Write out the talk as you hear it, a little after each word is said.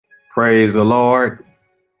Praise the Lord.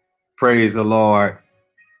 Praise the Lord.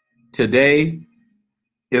 Today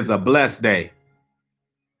is a blessed day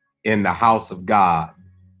in the house of God.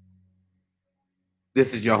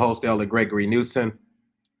 This is your host, Elder Gregory Newsom,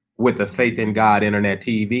 with the Faith in God Internet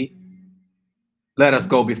TV. Let us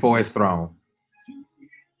go before his throne.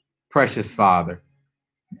 Precious Father,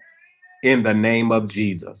 in the name of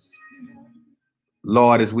Jesus,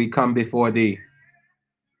 Lord, as we come before thee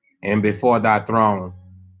and before thy throne,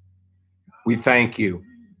 we thank you.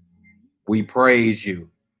 We praise you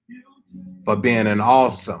for being an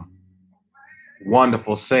awesome,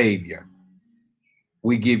 wonderful Savior.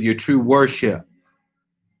 We give you true worship.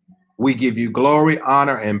 We give you glory,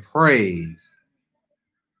 honor, and praise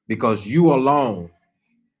because you alone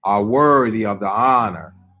are worthy of the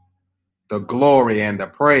honor, the glory, and the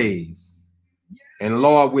praise. And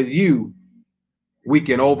Lord, with you, we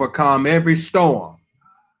can overcome every storm,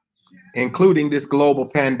 including this global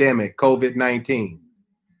pandemic, COVID-19,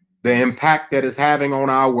 the impact that it's having on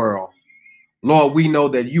our world. Lord, we know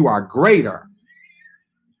that you are greater.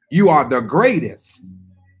 You are the greatest.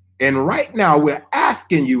 And right now we're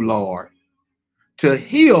asking you, Lord, to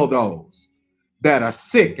heal those that are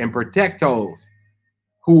sick and protect those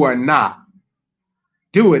who are not.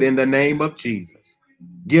 Do it in the name of Jesus.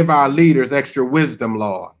 Give our leaders extra wisdom,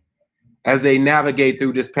 Lord, as they navigate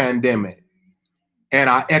through this pandemic and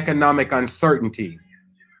our economic uncertainty.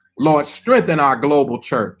 Lord, strengthen our global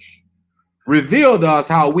church. Reveal to us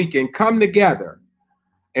how we can come together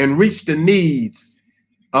and reach the needs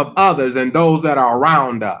of others and those that are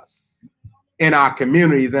around us in our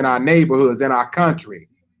communities, in our neighborhoods, in our country.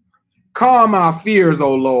 Calm our fears,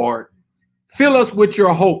 O Lord. Fill us with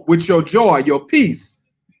your hope, with your joy, your peace,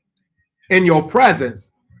 and your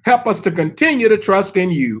presence. Help us to continue to trust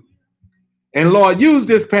in you. And Lord, use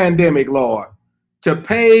this pandemic, Lord, to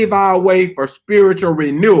pave our way for spiritual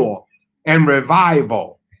renewal and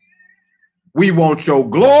revival. We want your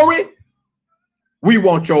glory. We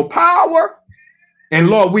want your power. And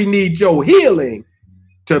Lord, we need your healing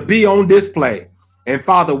to be on display. And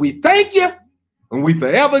Father, we thank you and we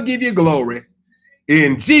forever give you glory.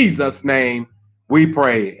 In Jesus' name we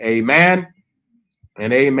pray. Amen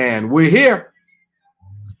and amen. We're here.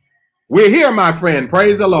 We're here, my friend.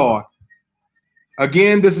 Praise the Lord.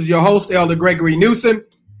 Again, this is your host, Elder Gregory Newsom,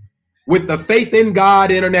 with the Faith in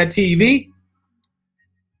God Internet TV.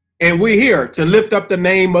 And we're here to lift up the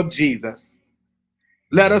name of Jesus.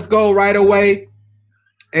 Let us go right away.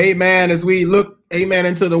 Amen. As we look, amen,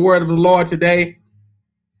 into the word of the Lord today,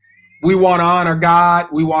 we want to honor God.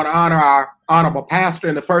 We want to honor our honorable pastor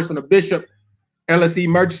in the person of Bishop L.S.E.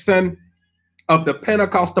 Murchison of the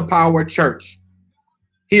Pentecostal Power Church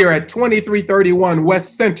here at 2331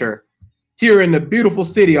 West Center, here in the beautiful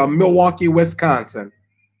city of Milwaukee, Wisconsin.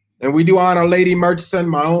 And we do honor Lady Murchison,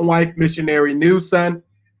 my own wife, Missionary Newson,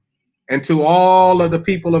 and to all of the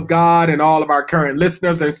people of God and all of our current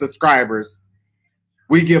listeners and subscribers.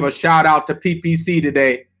 We give a shout out to PPC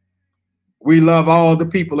today. We love all the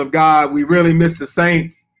people of God. We really miss the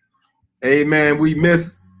saints. Amen. We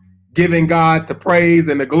miss giving God the praise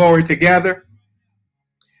and the glory together.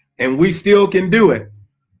 And we still can do it.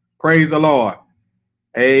 Praise the Lord.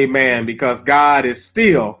 Amen. Because God is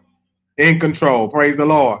still in control. Praise the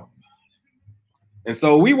Lord. And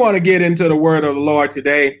so we want to get into the word of the Lord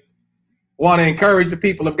today. Want to encourage the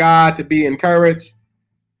people of God to be encouraged.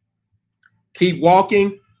 Keep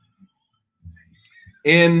walking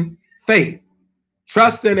in faith,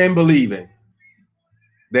 trusting and believing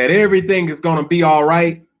that everything is going to be all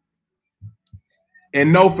right.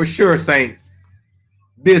 And know for sure, saints,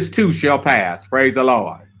 this too shall pass. Praise the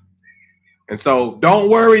Lord. And so don't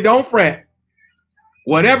worry, don't fret.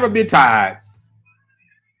 Whatever betides,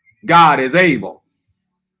 God is able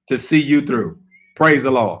to see you through. Praise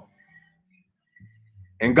the Lord.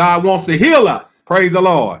 And God wants to heal us. Praise the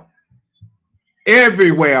Lord.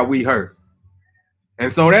 Everywhere we hurt.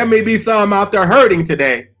 And so there may be some out there hurting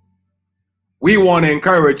today. We want to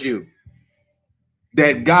encourage you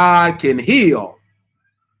that God can heal.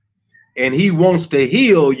 And he wants to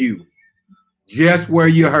heal you just where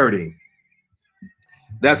you're hurting.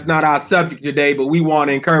 That's not our subject today, but we want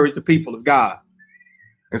to encourage the people of God.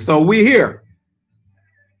 And so we're here.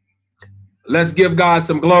 Let's give God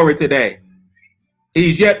some glory today.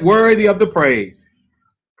 He's yet worthy of the praise.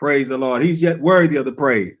 Praise the Lord. He's yet worthy of the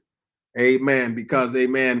praise. Amen. Because,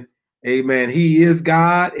 amen, he is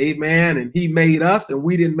God. Amen. And he made us and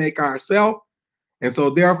we didn't make ourselves. And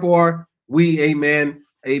so therefore we, amen,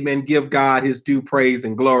 give God his due praise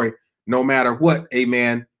and glory, no matter what,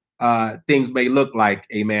 amen, things may look like,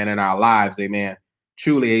 amen, in our lives, amen.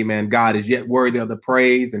 Truly, amen, God is yet worthy of the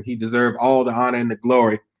praise and he deserves all the honor and the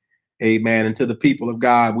glory. amen. And to the people of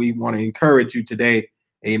God, we want to encourage you today,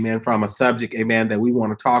 amen, from a subject, amen, that we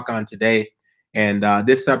want to talk on today. And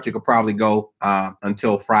this subject will probably go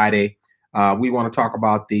until Friday. We want to talk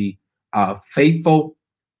about the faithful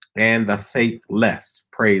and the faithless.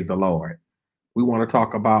 Praise the Lord. We want to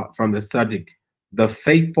talk about from the subject, the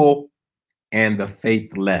faithful and the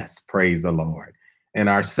faithless. Praise the Lord. And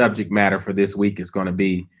our subject matter for this week is going to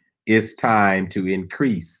be, it's time to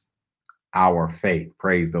increase our faith.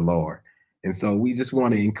 Praise the Lord. And so we just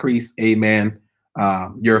want to increase, amen,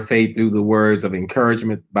 your faith through the words of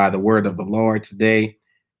encouragement by the word of the Lord today.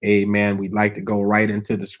 Amen. We'd like to go right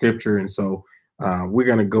into the scripture. And so we're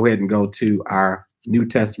going to go ahead and go to our New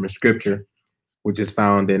Testament scripture, which is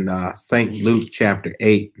found in St. Luke chapter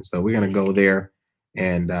 8. So we're going to go there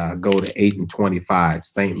and go to 8 and 25.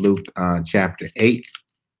 St. Luke chapter 8,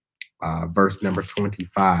 verse number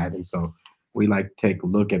 25. And so we like to take a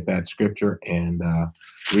look at that scripture and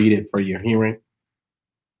read it for your hearing.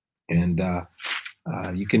 And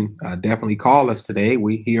you can definitely call us today.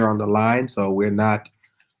 We here on the line, so we're not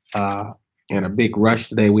in a big rush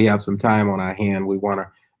today. We have some time on our hand. We want to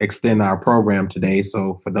extend our program today.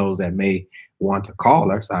 So for those that may want to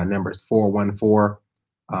call us, our number is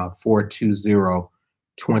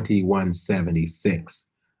 414-420-2176.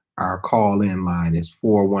 Our call-in line is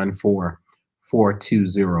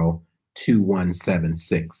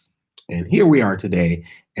 414-420-2176. And here we are today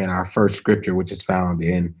in our first scripture, which is found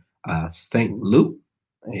in St. Luke,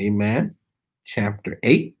 amen, chapter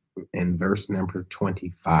 8 and verse number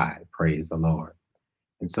 25. Praise the Lord.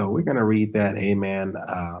 And so we're going to read that, amen,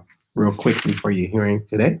 real quickly for your hearing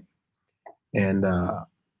today. And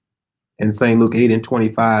in St. Luke 8 and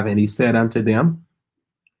 25, and he said unto them,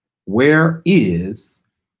 where is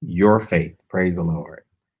your faith? Praise the Lord.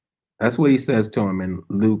 That's what he says to him in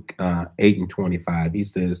Luke 8 and 25. He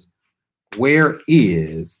says, where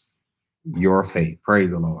is your faith?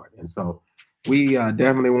 Praise the Lord. And so we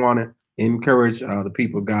definitely want to encourage the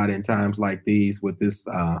people of God in times like these with this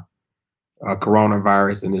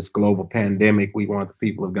coronavirus and this global pandemic. We want the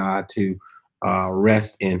people of God to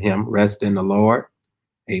rest in him, rest in the Lord.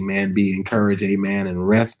 Amen. Be encouraged. Amen. And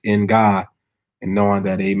rest in God and knowing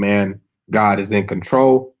that, amen, God is in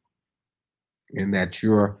control and that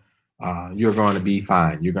you're going to be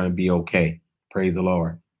fine. You're going to be okay. Praise the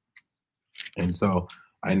Lord. And so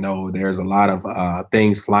I know there's a lot of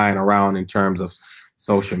things flying around in terms of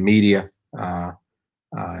social media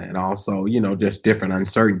and also, just different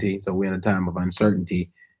uncertainty. So we're in a time of uncertainty,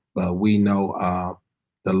 but we know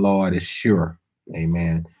the Lord is sure.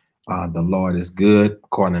 Amen. The Lord is good.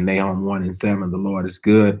 According to Nahum 1 and 7, the Lord is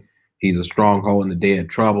good. He's a stronghold in the day of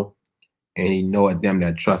trouble, and he knoweth them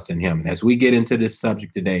that trust in him. And as we get into this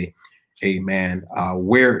subject today, amen,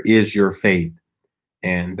 where is your faith?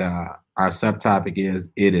 And our subtopic is,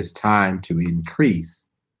 it is time to increase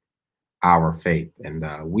our faith. And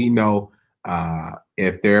we know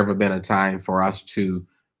if there ever been a time for us to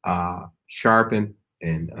sharpen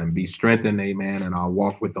and be strengthened, amen, and our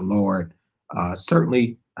walk with the Lord,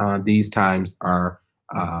 certainly these times are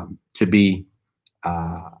to be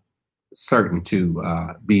certain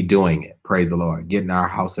to be doing it. Praise the Lord. Getting our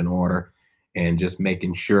house in order and just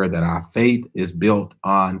making sure that our faith is built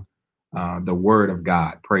on the word of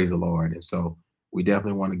God. Praise the Lord. And so we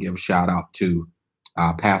definitely want to give a shout out to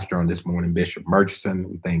our pastor on this morning, Bishop Murchison.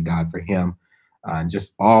 We thank God for him. And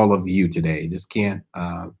just all of you today. Just can't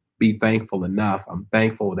be thankful enough. I'm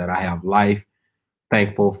thankful that I have life,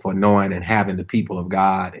 thankful for knowing and having the people of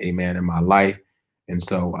God, amen, in my life. And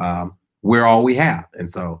so we're all we have. And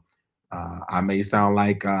so I may sound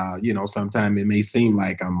like, sometimes it may seem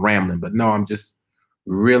like I'm rambling, but no, I'm just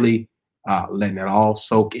really letting it all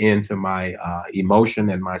soak into my emotion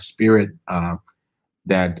and my spirit,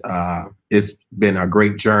 that it's been a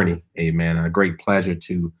great journey, amen, and a great pleasure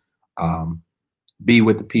to be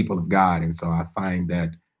with the people of God. And so I find that,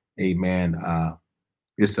 amen,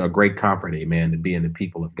 it's a great comfort, amen, to be in the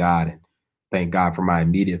people of God. And thank God for my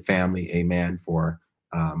immediate family, amen, for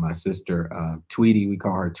my sister, Tweety. We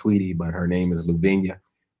call her Tweety, but her name is Lavinia.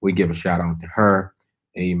 We give a shout out to her,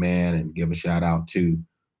 amen, and give a shout out to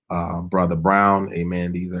Brother Brown,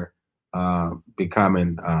 amen. These are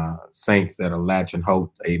becoming saints that are latching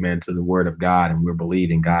hope, amen, to the word of God. And we're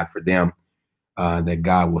believing God for them, that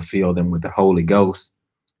God will fill them with the Holy Ghost,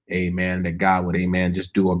 amen, that God would, amen,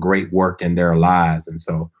 just do a great work in their lives. And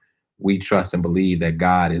so we trust and believe that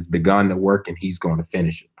God has begun the work and he's going to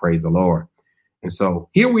finish it. Praise the Lord. And so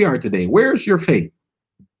here we are today. Where's your faith?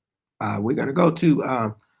 We're going to go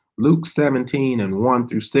to Luke 17 and 1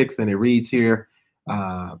 through 6. And it reads here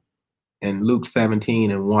in Luke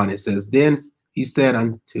 17 and 1, it says, then he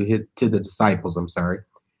said to the disciples,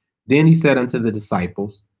 Then he said unto the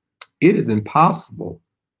disciples, it is impossible,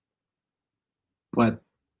 but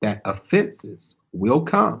that offenses will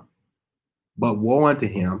come, but woe unto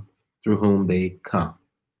him through whom they come.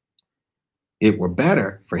 It were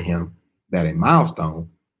better for him that a milestone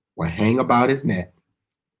were hang about his neck,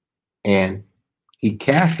 and he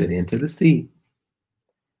cast it into the sea,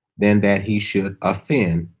 than that he should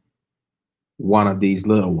offend one of these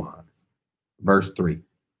little ones. Verse 3,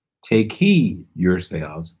 take heed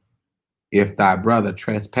yourselves. If thy brother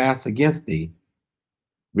trespass against thee,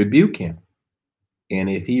 rebuke him. And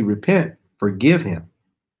if he repent, forgive him.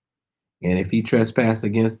 And if he trespass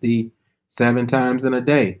against thee 7 times in a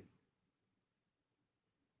day,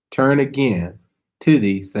 turn again to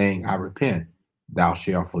thee, saying, I repent, thou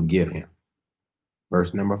shalt forgive him.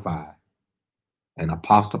 Verse number 5. And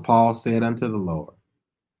Apostle Paul said unto the Lord,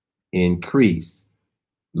 increase,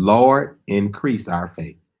 Lord, increase our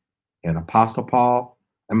faith. And the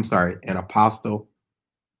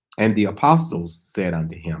apostles said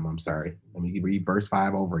unto him, let me read verse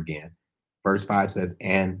 5 over again. Verse 5 says,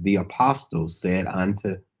 and the apostles said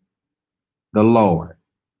unto the Lord,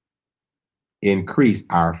 increase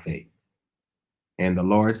our faith. And the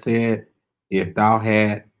Lord said, if thou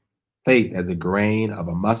had faith as a grain of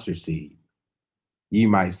a mustard seed, ye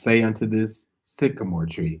might say unto this sycamore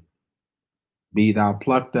tree, be thou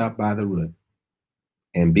plucked up by the root,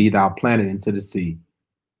 and be thou planted into the sea,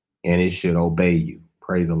 and it should obey you.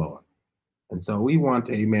 Praise the Lord. And so we want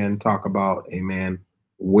to, amen, talk about, amen,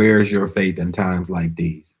 where's your faith in times like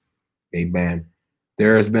these? Amen.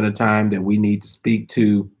 There has been a time that we need to speak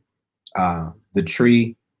to the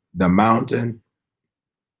tree, the mountain.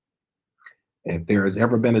 If there has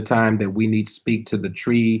ever been a time that we need to speak to the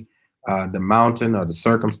tree, the mountain, or the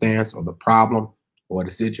circumstance, or the problem, or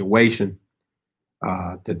the situation,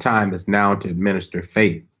 the time is now to administer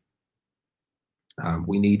faith.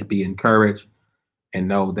 We need to be encouraged and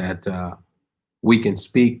know that we can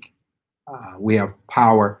speak. We have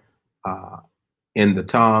power in the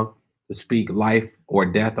tongue to speak life or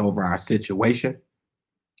death over our situation.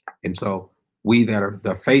 And so we that are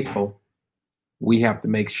the faithful, we have to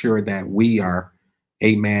make sure that we are,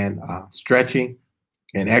 amen, stretching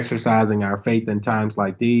and exercising our faith in times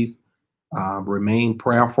like these. Remain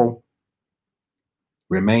prayerful,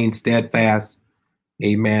 remain steadfast,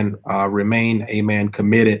 amen, remain, amen,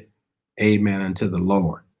 committed, amen, unto the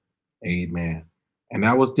Lord, amen. And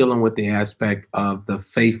I was dealing with the aspect of the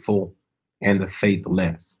faithful and the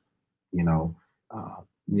faithless.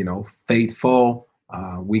 Faithful,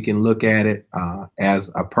 we can look at it as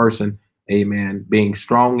a person, amen, being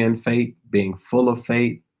strong in faith, being full of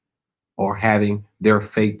faith, or having their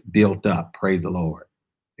faith built up. Praise the Lord.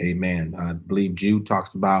 Amen. I believe Jude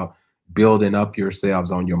talks about building up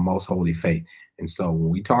yourselves on your most holy faith. And so when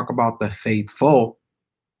we talk about the faithful,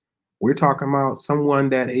 we're talking about someone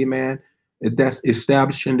that, amen, that's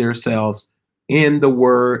establishing themselves in the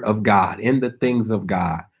word of God, in the things of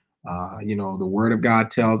God. The word of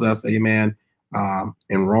God tells us, amen,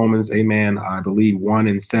 in Romans, amen, I believe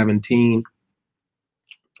 1:17,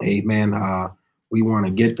 amen. We want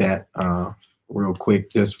to get that real quick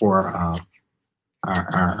just for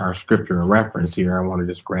our scripture reference here. I want to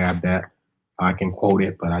just grab that. I can quote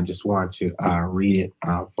it, but I just want to read it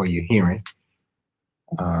for your hearing.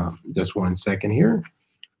 Just 1 second here.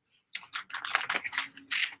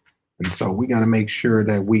 And so we got to make sure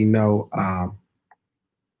that we know.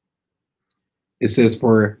 It says,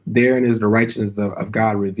 for therein is the righteousness of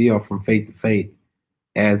God revealed from faith to faith,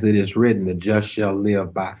 as it is written, the just shall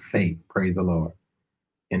live by faith. Praise the Lord.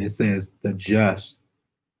 And it says, the just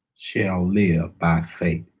shall live by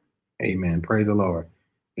faith. Amen. Praise the Lord.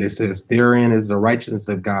 It says, therein is the righteousness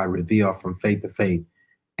of God revealed from faith to faith,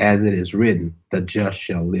 as it is written, the just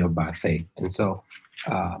shall live by faith. And so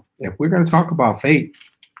if we're going to talk about faith,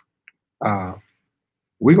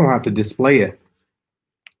 we're going to have to display it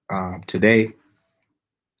today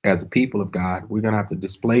as a people of God. We're going to have to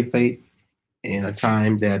display faith in a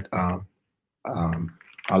time that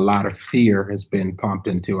a lot of fear has been pumped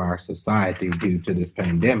into our society due to this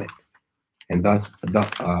pandemic. And thus,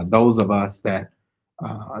 those of us that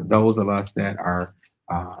are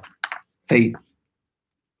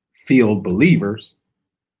faith-filled believers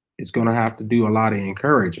is going to have to do a lot of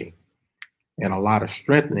encouraging and a lot of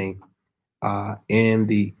strengthening in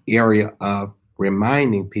the area of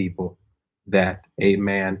reminding people that,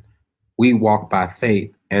 amen, we walk by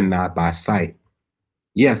faith and not by sight.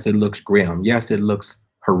 Yes, it looks grim. Yes, it looks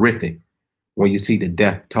horrific when you see the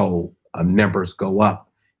death toll of numbers go up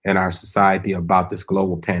in our society about this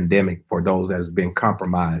global pandemic for those that has been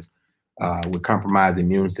compromised with compromised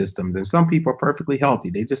immune systems. And some people are perfectly healthy.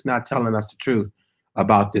 They're just not telling us the truth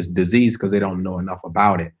about this disease because they don't know enough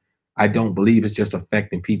about it. I don't believe it's just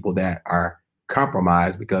affecting people that are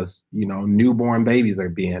compromised because, newborn babies are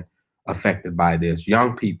being affected by this,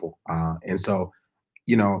 young people. And so,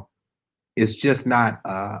 you know, it's just not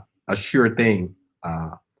a sure thing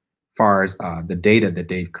far as the data that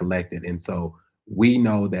they've collected. And so we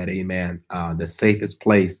know that, amen, the safest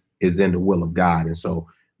place is in the will of God. And so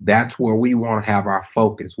that's where we want to have our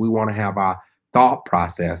focus. We want to have our thought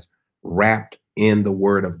process wrapped in the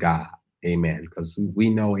word of God. Amen. Because we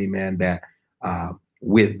know, amen, that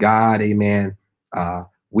with God, amen,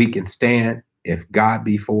 we can stand. If God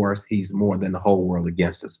be for us, he's more than the whole world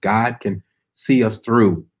against us. God can see us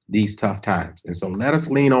through these tough times. And so let us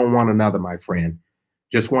lean on one another, my friend.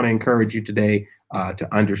 Just want to encourage you today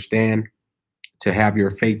to understand, to have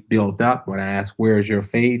your faith built up. When I ask, where is your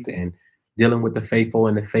faith? And dealing with the faithful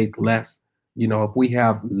and the faithless. If we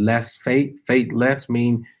have less faith, faithless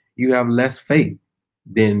mean you have less faith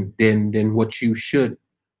than what you should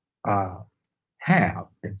uh, have.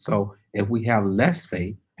 And so if we have less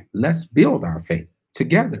faith, let's build our faith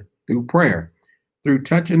together through prayer, through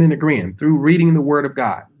touching and agreeing, through reading the word of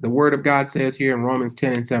God. The word of God says here in Romans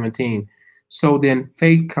 10 and 17, so then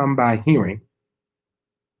faith come by hearing,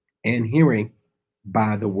 and hearing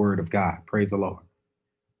by the word of God. Praise the Lord.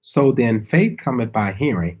 So then faith cometh by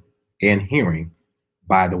hearing, and hearing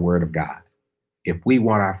by the word of God. If we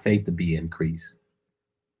want our faith to be increased,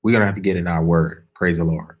 we're going to have to get in our word. Praise the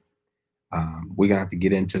Lord. We're going to have to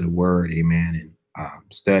get into the word, amen, and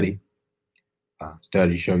study.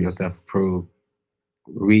 Study, show yourself approved.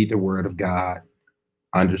 Read the word of God.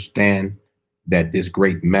 Understand that this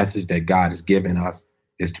great message that God has given us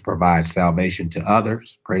is to provide salvation to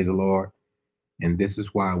others. Praise the Lord. And this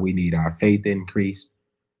is why we need our faith increased,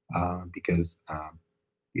 because,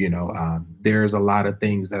 there's a lot of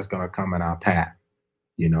things that's going to come in our path.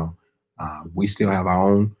 We still have our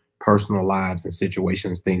own personal lives and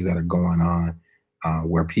situations, things that are going on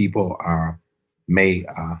where people may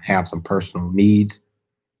have some personal needs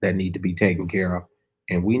that need to be taken care of.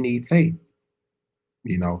 And we need faith,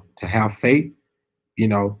 to have faith.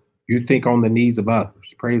 You think on the needs of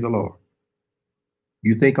others. Praise the Lord.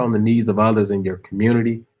 You think on the needs of others in your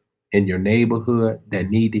community, in your neighborhood that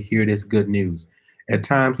need to hear this good news. At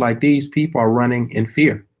times like these, people are running in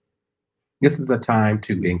fear. This is a time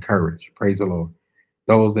to encourage. Praise the Lord.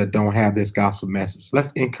 Those that don't have this gospel message,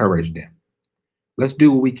 let's encourage them. Let's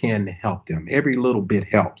do what we can to help them. Every little bit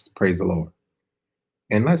helps. Praise the Lord.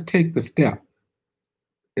 And let's take the step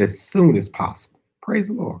as soon as possible. Praise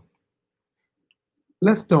the Lord.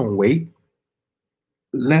 Let's don't wait.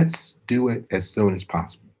 Let's do it as soon as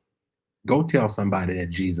possible. Go tell somebody that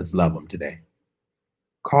Jesus loves them today.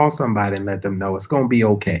 Call somebody and let them know it's going to be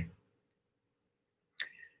okay.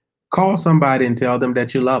 Call somebody and tell them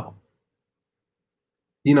that you love them.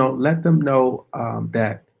 Let them know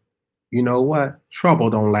that, what? Trouble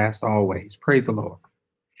don't last always. Praise the Lord.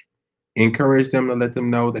 Encourage them to let them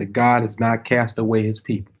know that God has not cast away his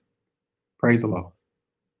people. Praise the Lord.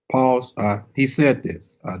 Paul, he said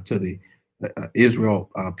this to the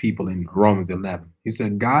Israel people in Romans 11. He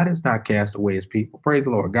said, God has not cast away his people. Praise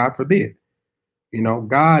the Lord. God forbid.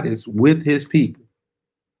 God is with his people.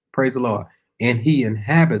 Praise the Lord. And he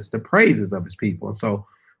inhabits the praises of his people. And so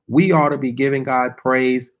we ought to be giving God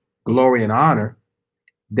praise, glory, and honor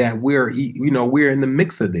that we're in the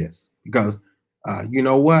mix of this. Because you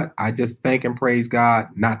know what? I just thank and praise God,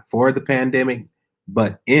 not for the pandemic,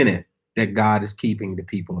 but in it, that God is keeping the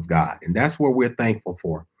people of God. And that's what we're thankful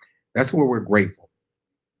for. That's what we're grateful,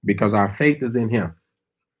 because our faith is in him.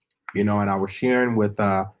 And I was sharing with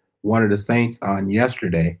one of the saints on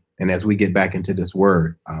yesterday. And as we get back into this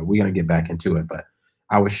word, we're going to get back into it. But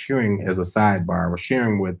I was sharing as a sidebar, I was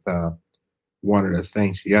sharing with one of the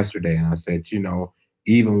saints yesterday. And I said,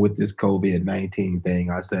 even with this COVID-19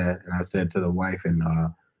 thing, I said to the wife and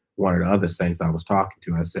one of the other saints I was talking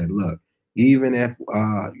to, I said, look, even if,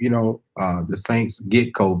 the saints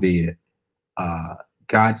get COVID,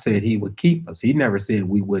 God said he would keep us. He never said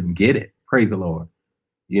we wouldn't get it. Praise the Lord.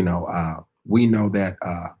 We know that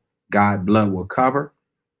God's blood will cover,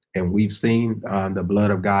 and we've seen the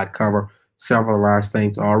blood of God cover several of our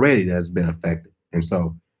saints already that's been affected. And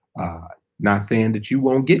so, not saying that you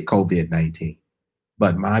won't get COVID-19,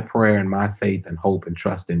 but my prayer and my faith and hope and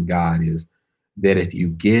trust in God is that if you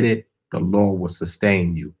get it, the Lord will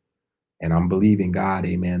sustain you. And I'm believing God,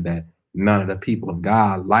 amen, that none of the people of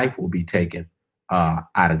God, life will be taken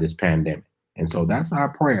out of this pandemic. And so that's our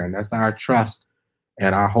prayer, and that's our trust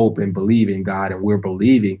and our hope in believing God. And we're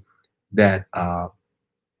believing that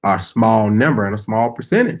our small number and a small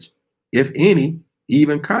percentage, if any,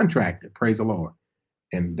 even contracted. Praise the Lord.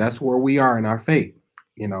 And that's where we are in our faith.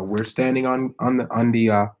 We're standing on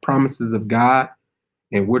the promises of God,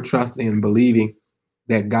 and we're trusting and believing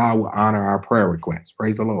that God will honor our prayer requests.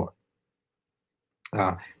 Praise the Lord.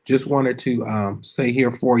 Just wanted to say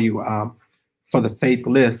here for you for the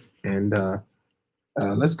faithless, and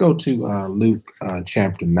let's go to Luke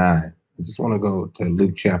chapter 9. I just want to go to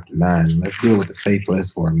Luke chapter 9, and let's deal with the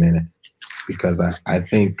faithless for a minute, because I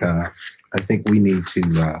think we need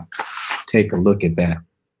to take a look at that.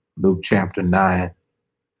 Luke chapter 9,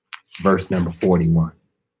 verse number 41.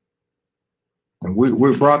 And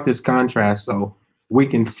we brought this contrast so we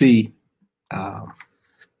can see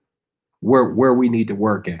where we need to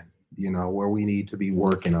work at, where we need to be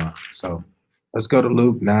working on. So let's go to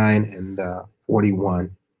Luke 9 and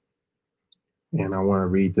 41. And I want to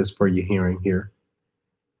read this for your hearing here.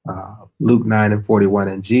 Luke 9 and 41.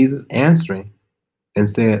 And Jesus answering and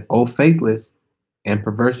said, O faithless and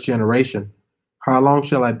perverse generation, how long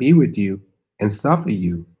shall I be with you and suffer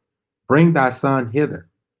you? Bring thy son hither.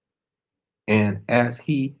 And as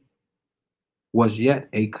he was yet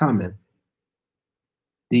a coming,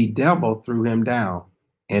 the devil threw him down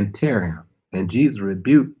and tear him. And Jesus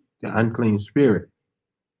rebuked the unclean spirit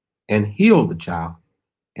and healed the child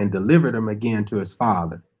and delivered him again to his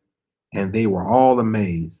father. And they were all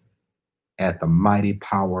amazed at the mighty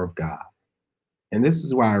power of God. And this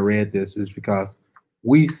is why I read this, is because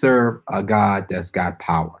we serve a God that's got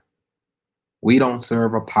power. We don't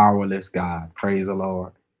serve a powerless God. Praise the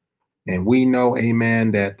Lord. And we know,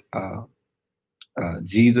 amen, that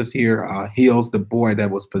Jesus here heals the boy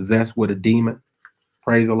that was possessed with a demon.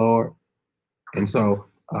 Praise the Lord. And so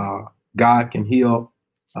God can heal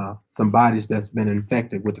some bodies that's been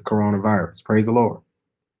infected with the coronavirus. Praise the Lord.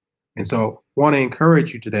 And so I want to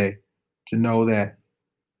encourage you today to know that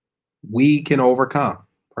we can overcome.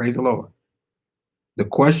 Praise the Lord. The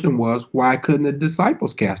question was, why couldn't the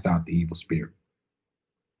disciples cast out the evil spirit?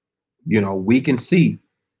 We can see,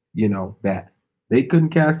 that they couldn't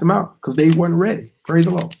cast them out because they weren't ready. Praise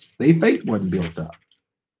the Lord. Their faith wasn't built up.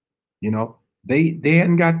 They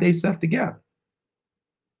hadn't got themselves together.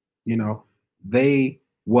 They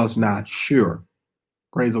was not sure.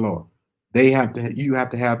 Praise the Lord. You have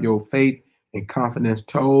to have your faith and confidence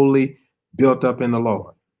totally built up in the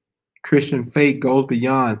Lord. Christian faith goes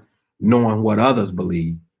beyond knowing what others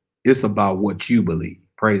believe. It's about what you believe.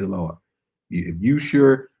 Praise the Lord. If you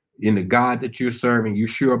sure in the God that you're serving, you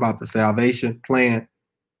sure about the salvation plan,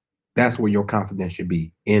 that's where your confidence should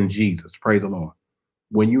be, in Jesus. Praise the Lord.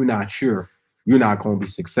 When you're not sure, you're not going to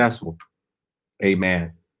be successful,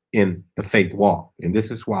 amen, in the faith walk. And this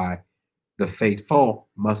is why the faithful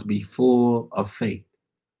must be full of faith,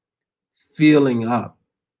 filling up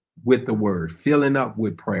with the word, filling up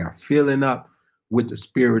with prayer, filling up with the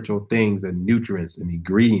spiritual things and nutrients and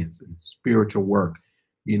ingredients and spiritual work,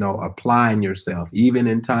 applying yourself. Even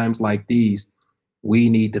in times like these, we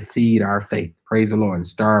need to feed our faith, praise the Lord, and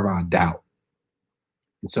starve our doubt.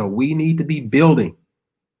 And so we need to be building,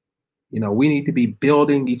 we need to be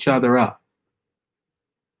building each other up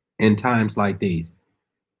in times like these.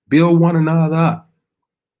 Build one another up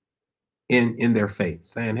in their faith,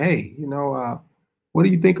 saying, hey, what do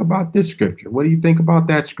you think about this scripture? What do you think about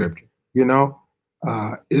that scripture?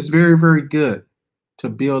 It's very, very good to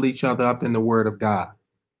build each other up in the word of God.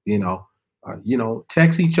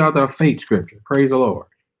 Text each other a faith scripture. Praise the Lord.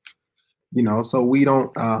 So we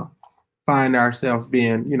don't find ourselves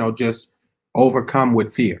being, just overcome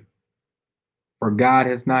with fear. For God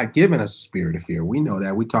has not given us a spirit of fear. We know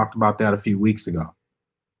that. We talked about that a few weeks ago.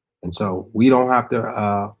 And so we don't have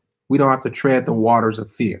to tread the waters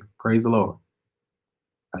of fear. Praise the Lord.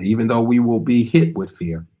 Even though we will be hit with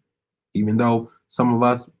fear, even though some of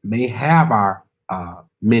us may have our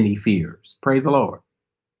many fears. Praise the Lord.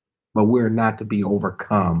 But we're not to be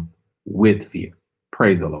overcome with fear.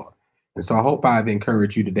 Praise the Lord. And so I hope I've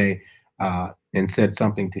encouraged you today and said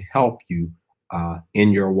something to help you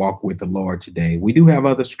in your walk with the Lord today. We do have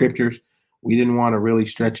other scriptures. We didn't want to really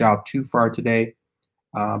stretch out too far today,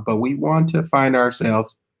 but we want to find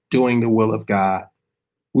ourselves doing the will of God.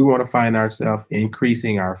 We want to find ourselves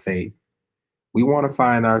increasing our faith. We want to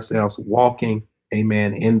find ourselves walking,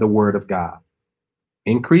 amen, in the word of God.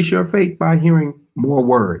 Increase your faith by hearing more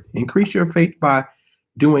word. Increase your faith by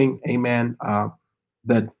doing, amen,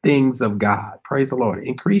 the things of God. Praise the Lord.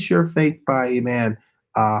 Increase your faith by, amen,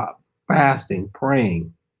 fasting,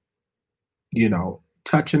 praying,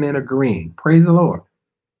 touching and agreeing. Praise the Lord.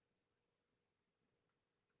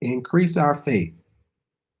 Increase our faith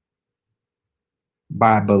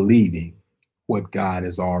by believing what God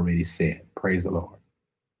has already said. Praise the Lord.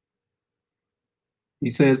 He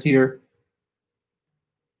says here,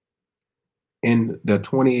 in the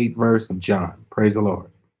 28th verse of John. Praise the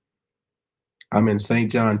Lord. I'm in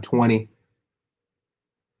St. John 20,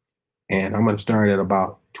 and I'm going to start at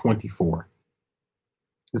about 24.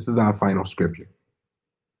 This is our final scripture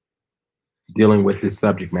dealing with this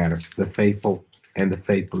subject matter, the faithful and the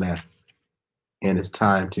faithless. And it's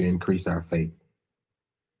time to increase our faith.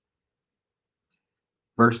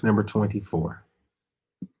 Verse number 24.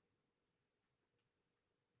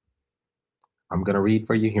 I'm going to read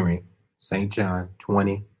for your hearing St. John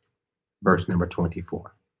 20, verse number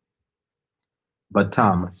 24. But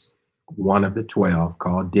Thomas, one of the 12,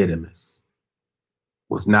 called Didymus,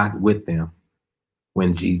 was not with them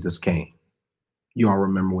when Jesus came. You all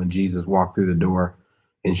remember when Jesus walked through the door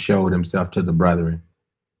and showed himself to the brethren.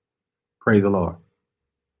 Praise the Lord.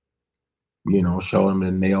 You know, showed him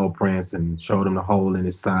the nail prints and showed him the hole in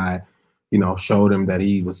his side, you know, showed him that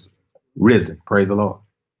he was risen. Praise the Lord.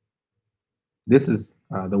 This is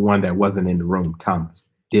the one that wasn't in the room, Thomas,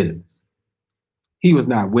 Didymus. He was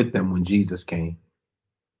not with them when Jesus came.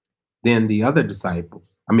 Then the other disciples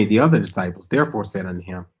therefore said unto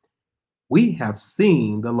him, we have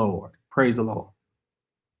seen the Lord. Praise the Lord.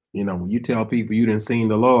 You know, when you tell people you didn't seen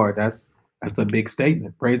the Lord, that's a big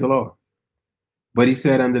statement. Praise the Lord. But he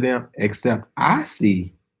said unto them, except I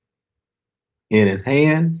see in his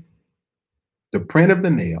hands the print of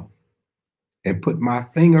the nails, and put my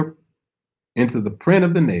finger into the print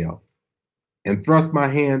of the nail, and thrust my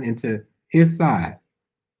hand into his side,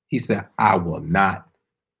 he said, I will not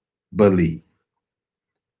believe.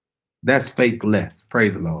 That's faithless.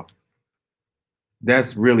 Praise the Lord.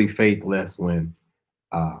 That's really faithless when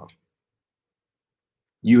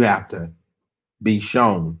you have to be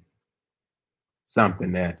shown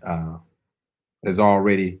something that is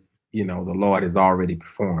already, you know, the Lord has already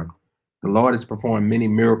performed. The Lord has performed many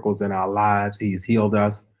miracles in our lives. He's healed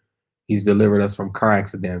us. He's delivered us from car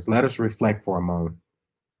accidents. Let us reflect for a moment.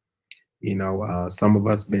 You know, some of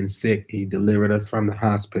us been sick. He delivered us from the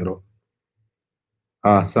hospital.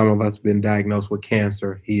 Some of us been diagnosed with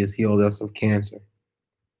cancer. He has healed us of cancer.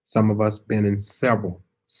 Some of us been in several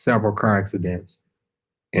car accidents,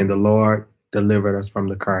 and the Lord delivered us from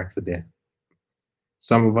the car accident.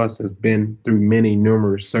 Some of us have been through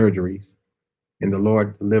numerous surgeries, and the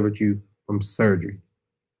Lord delivered you from surgery.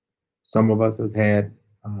 Some of us have had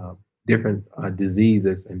different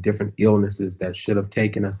diseases and different illnesses that should have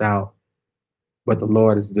taken us out, but the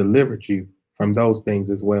Lord has delivered you from those things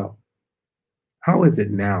as well. How is it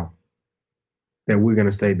now that we're going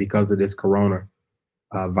to say, because of this corona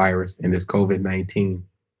virus and this COVID-19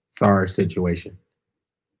 SARS situation,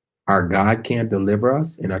 our God can't deliver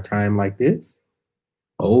us in a time like this?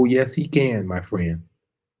 Oh, yes, he can, my friend.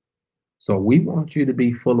 So we want you to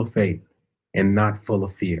be full of faith and not full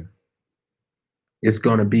of fear. It's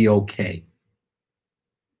going to be okay.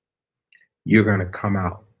 You're going to come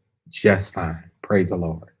out just fine. Praise the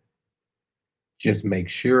Lord. Just make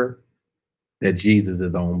sure that Jesus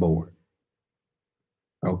is on board.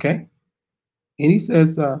 Okay? And he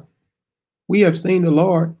says, we have seen the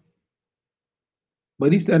Lord.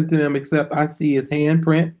 But he said to them, except I see his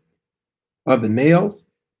handprint of the nails,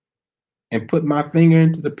 and put my finger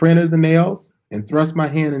into the print of the nails, and thrust my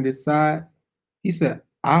hand in his side, he said,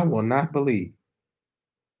 I will not believe.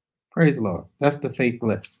 Praise the Lord. That's the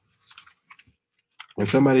faithless. When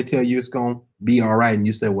somebody tell you it's going to be all right, and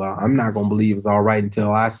you say, well, I'm not going to believe it's all right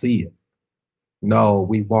until I see it. No,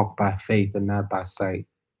 we walk by faith and not by sight.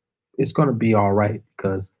 It's going to be all right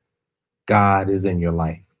because God is in your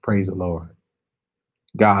life. Praise the Lord.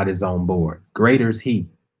 God is on board. Greater is he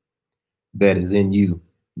that is in you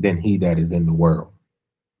than he that is in the world.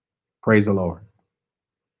 Praise the Lord.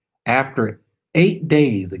 After 8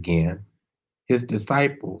 days again, his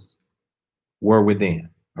disciples were within.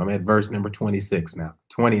 I'm at verse number 26 now,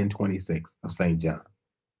 20 and 26 of St. John.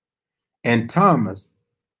 And Thomas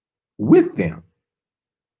with them.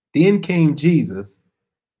 Then came Jesus,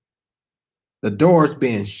 the doors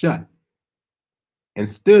being shut, and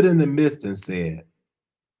stood in the midst and said,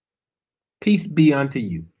 peace be unto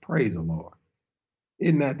you. Praise the Lord.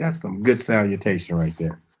 Isn't that's some good salutation right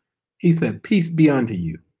there. He said, peace be unto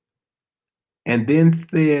you. And then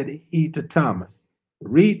said he to Thomas,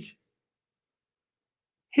 reach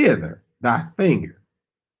hither thy finger,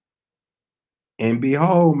 and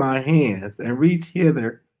behold my hands, and reach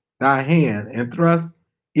hither thy hand, and thrust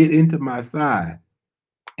it into my side,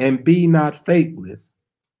 and be not faithless,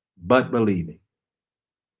 but believing.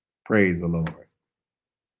 Praise the Lord.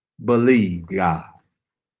 Believe God.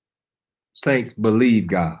 Saints, believe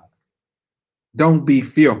God. Don't be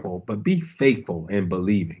fearful, but be faithful in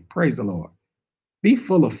believing. Praise the Lord. Be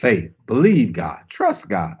full of faith. Believe God. Trust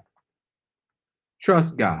God.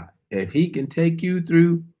 Trust God. If he can take you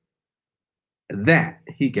through that,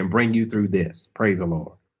 he can bring you through this. Praise the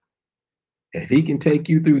Lord. If he can take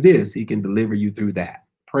you through this, he can deliver you through that.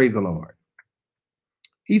 Praise the Lord.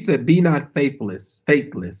 He said, be not faithless,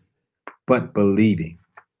 but believing.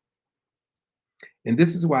 And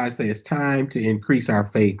this is why I say it's time to increase our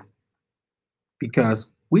faith, because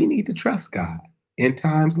we need to trust God in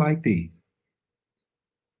times like these.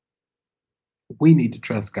 We need to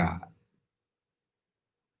trust God.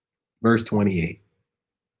 Verse 28.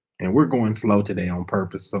 And we're going slow today on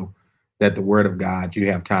purpose so that the word of God, you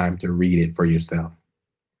have time to read it for yourself.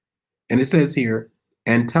 And it says here,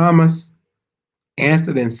 and Thomas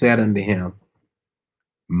answered and said unto him,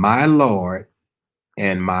 my Lord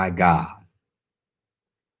and my God.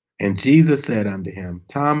 And Jesus said unto him,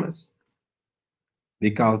 Thomas,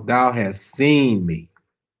 because thou hast seen me,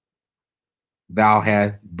 thou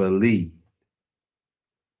hast believed.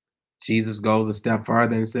 Jesus goes a step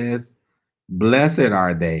farther and says, blessed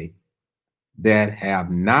are they that have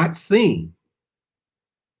not seen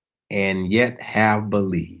and yet have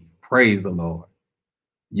believed. Praise the Lord.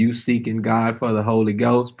 You seeking God for the Holy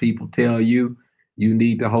Ghost. People tell you you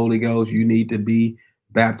need the Holy Ghost. You need to be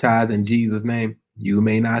baptized in Jesus' name. You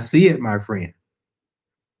may not see it, my friend.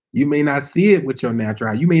 You may not see it with your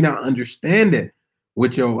natural eye. You may not understand it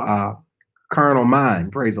with your carnal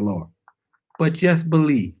mind. Praise the Lord. But just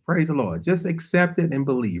believe. Praise the Lord. Just accept it and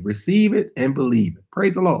believe. Receive it and believe it.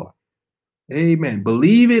 Praise the Lord. Amen.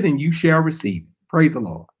 Believe it and you shall receive it. Praise the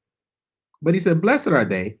Lord. But he said, blessed are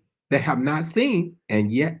they that have not seen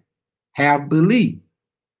and yet have believed.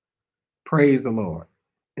 Praise the Lord.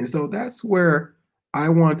 And so that's where I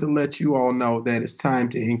want to let you all know that it's time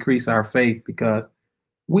to increase our faith, because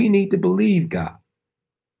we need to believe God.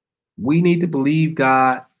 We need to believe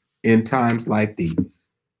God in times like these.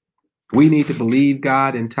 We need to believe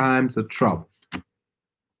God in times of trouble.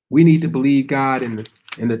 We need to believe God in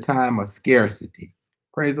the time of scarcity.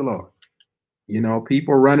 Praise the Lord. You know,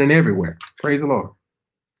 people running everywhere. Praise the Lord.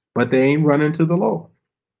 But they ain't running to the Lord.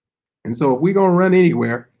 And so if we're going to run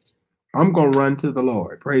anywhere, I'm going to run to the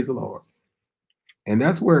Lord. Praise the Lord. And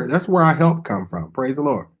that's where our help come from. Praise the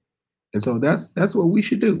Lord. And so that's what we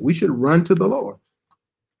should do. We should run to the Lord.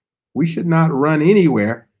 We should not run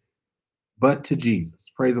anywhere but to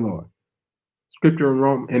Jesus. Praise the Lord. Scripture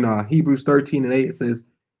in Hebrews 13:8, it says,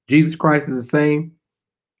 Jesus Christ is the same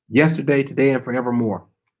yesterday, today, and forevermore.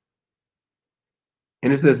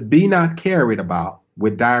 And it says, be not carried about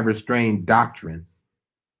with divers strange doctrines.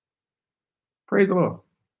 Praise the Lord.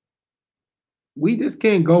 We just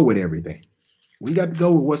can't go with everything. We got to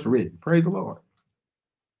go with what's written. Praise the Lord.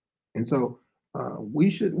 And so we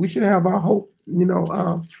should have our hope,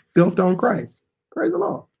 built on Christ. Praise the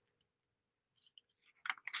Lord.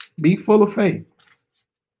 Be full of faith.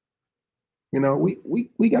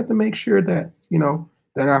 We got to make sure that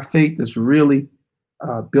that our faith is really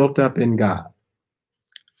built up in God.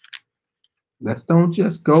 Let's don't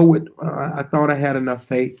just go with I thought I had enough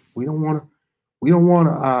faith. We don't want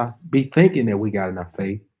to be thinking that we got enough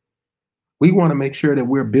faith. We want to make sure that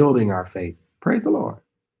we're building our faith. Praise the Lord.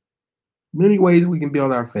 Many ways we can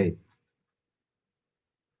build our faith. It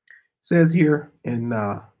says here in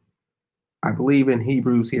I believe in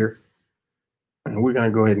Hebrews here, and we're going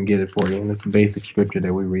to go ahead and get it for you. And it's a basic scripture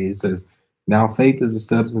that we read. It says, now faith is the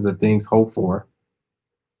substance of things hoped for,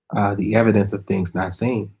 the evidence of things not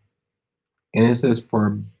seen. And it says,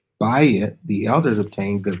 for by it the elders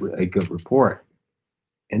obtained a good report.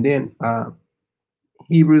 And then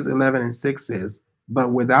Hebrews 11:6 says,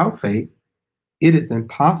 but without faith it is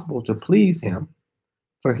impossible to please him,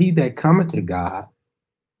 for he that cometh to God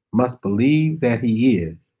must believe that he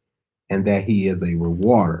is, and that he is a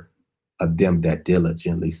rewarder of them that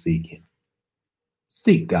diligently seek him.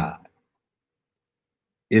 Seek God.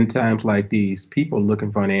 In times like these, people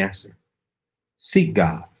looking for an answer. Seek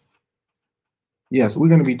God. Yes, we're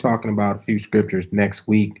going to be talking about a few scriptures next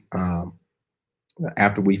week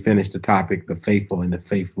after we finish the topic, the faithful and the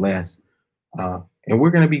faithless. And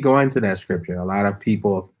we're going to be going to that scripture. A lot of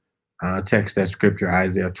people text that scripture,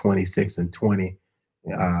 Isaiah 26:20.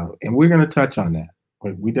 And we're going to touch on that.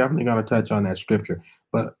 We're definitely going to touch on that scripture.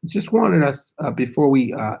 But just wanted us, before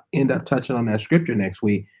we end up touching on that scripture next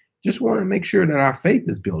week, just want to make sure that our faith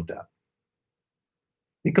is built up.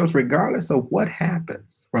 Because regardless of what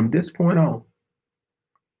happens from this point on,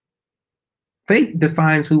 faith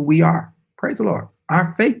defines who we are. Praise the Lord.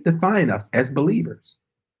 Our faith defines us as believers.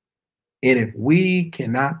 And if we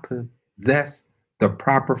cannot possess the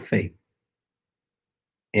proper faith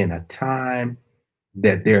in a time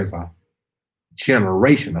that there's a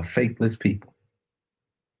generation of faithless people,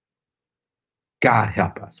 God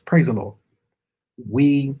help us. Praise the Lord.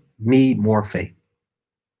 We need more faith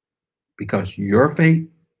because your faith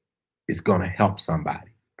is going to help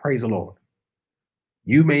somebody. Praise the Lord.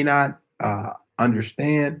 You may not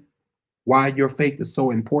understand why your faith is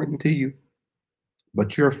so important to you,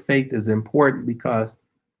 but your faith is important because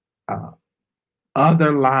uh,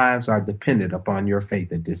 other lives are dependent upon your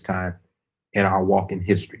faith at this time in our walk in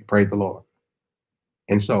history. Praise the Lord.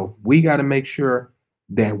 And so we got to make sure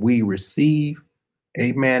that we receive,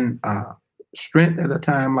 amen, strength at a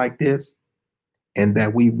time like this, and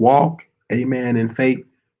that we walk, amen, in faith,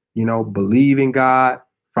 believing God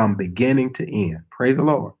from beginning to end. Praise the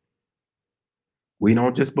Lord. We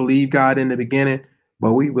don't just believe God in the beginning,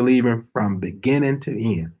 but we believe Him from beginning to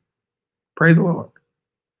end. Praise the Lord.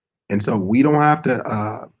 And so we don't have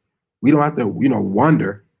to,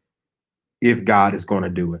 wonder if God is going to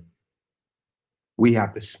do it. We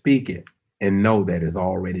have to speak it and know that it's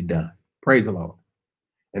already done. Praise the Lord.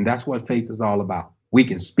 And that's what faith is all about. We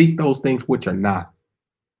can speak those things which are not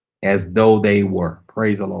as though they were.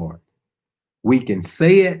 Praise the Lord. We can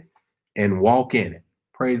say it and walk in it.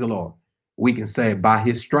 Praise the Lord. We can say, by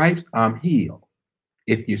His stripes, I'm healed.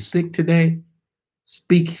 If you're sick today,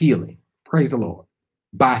 speak healing. Praise the Lord.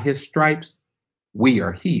 By His stripes, we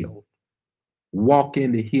are healed. Walk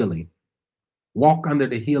into healing. Walk under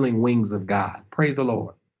the healing wings of God. Praise the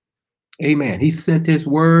Lord. Amen. He sent His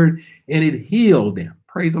word and it healed them.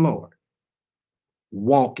 Praise the Lord.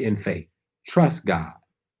 Walk in faith. Trust God.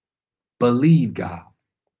 Believe God.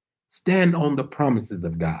 Stand on the promises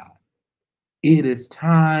of God. It is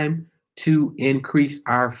time to increase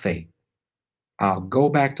our faith. I'll go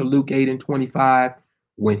back to Luke 8:25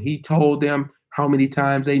 when He told them how many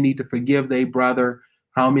times they need to forgive their brother,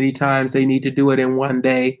 how many times they need to do it in one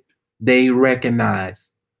day. They recognize,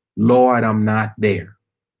 Lord, I'm not there.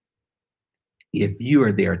 If you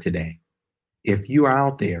are there today, if you are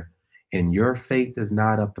out there and your faith is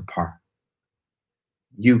not up to par,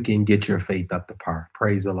 you can get your faith up to par.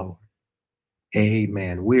 Praise the Lord.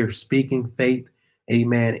 Amen. We're speaking faith,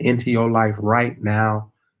 amen, into your life right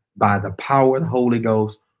now by the power of the Holy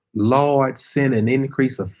Ghost. Lord, send an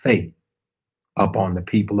increase of faith upon the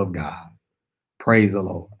people of God. Praise the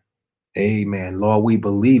Lord. Amen. Lord, we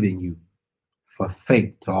believe in you for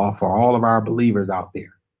faith to offer all of our believers out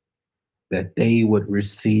there that they would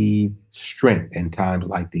receive strength in times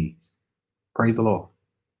like these. Praise the Lord.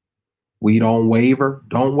 We don't waver.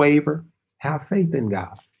 Don't waver. Have faith in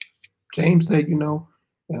God. James said,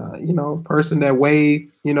 person that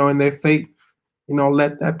wave, in their faith,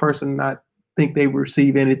 let that person not think they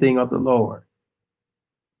receive anything of the Lord.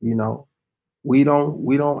 You know, we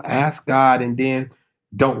don't ask God and then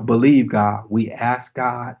don't believe God. We ask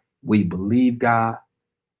God, we believe God,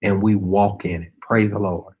 and we walk in it. Praise the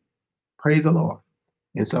Lord. Praise the Lord.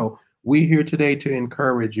 And so we're here today to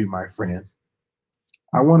encourage you, my friend.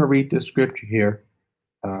 I want to read this scripture here.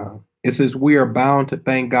 It says, we are bound to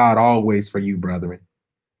thank God always for you, brethren,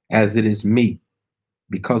 as it is meet,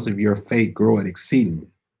 because of your faith groweth exceedingly,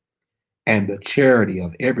 and the charity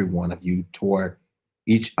of every one of you toward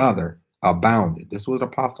each other abounded. This is what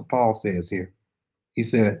Apostle Paul says here. He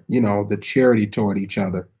said, the charity toward each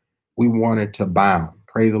other, we wanted to abound.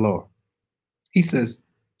 Praise the Lord. He says,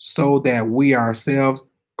 so that we ourselves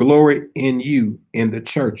glory in you in the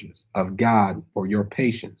churches of God for your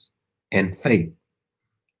patience and faith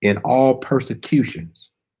in all persecutions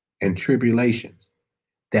and tribulations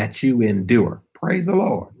that you endure. Praise the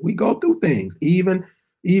Lord. We go through things, even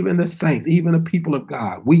the saints, even the people of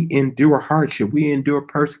God. We endure hardship. We endure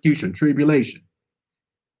persecution, tribulation,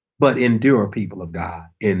 but endure, people of God,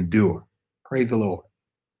 endure. Praise the Lord.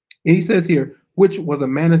 And he says here, which was a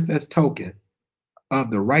manifest token of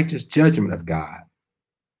the righteous judgment of God,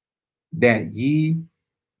 that ye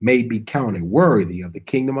may be counted worthy of the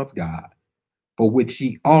kingdom of God, for which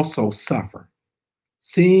ye also suffer,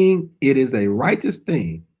 seeing it is a righteous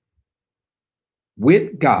thing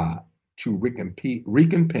with God to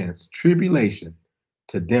recompense tribulation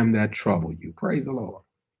to them that trouble you. Praise the Lord.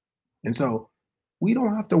 And so we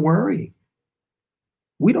don't have to worry.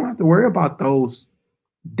 We don't have to worry about those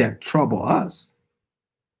that trouble us.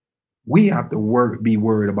 We have to be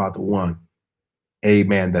worried about the one,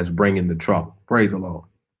 amen, that's bringing the trouble. Praise the Lord.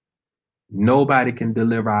 Nobody can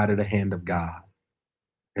deliver out of the hand of God.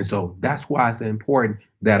 And so that's why it's important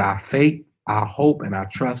that our faith, our hope, and our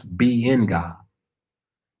trust be in God.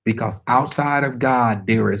 Because outside of God,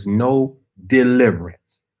 there is no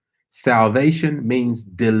deliverance. Salvation means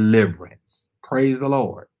deliverance. Praise the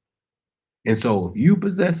Lord. And so if you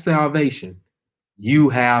possess salvation, you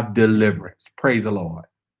have deliverance. Praise the Lord.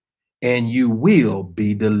 And you will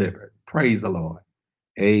be delivered. Praise the Lord.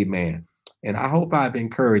 Amen. And I hope I've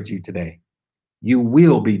encouraged you today. You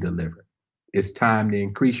will be delivered. It's time to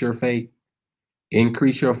increase your faith.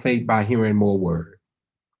 Increase your faith by hearing more word.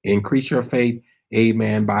 Increase your faith,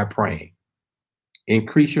 amen, by praying.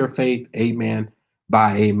 Increase your faith, amen,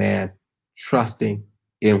 by, amen, trusting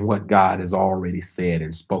in what God has already said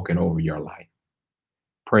and spoken over your life.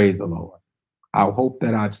 Praise the Lord. I hope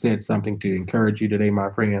that I've said something to encourage you today, my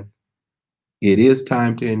friend. It is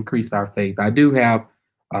time to increase our faith. I do have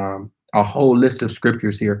a whole list of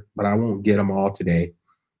scriptures here, but I won't get them all today.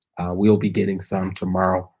 We'll be getting some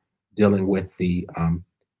tomorrow, dealing with the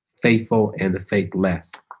faithful and the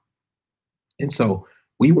faithless. And so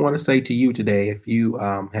we want to say to you today, if you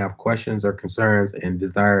have questions or concerns and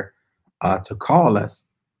desire to call us,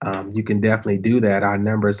 you can definitely do that. Our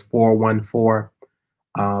number is 414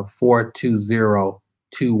 420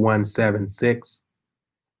 2176.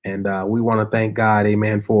 And we want to thank God,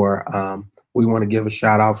 amen, for, we want to give a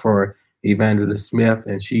shout out for Evangelist Smith.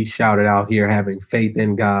 And she shouted out here, having faith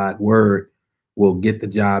in God, word will get the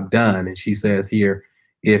job done. And she says here,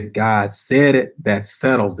 if God said it, that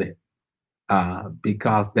settles it,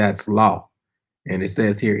 because that's law. And it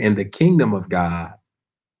says here, in the kingdom of God,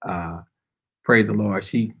 praise the Lord.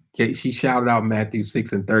 She shouted out Matthew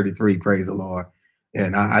 6:33, praise the Lord.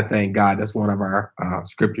 And I thank God. That's one of our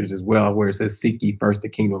scriptures as well, where it says, seek ye first the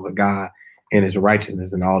kingdom of God and his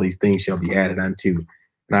righteousness, and all these things shall be added unto.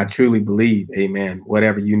 And I truly believe, amen,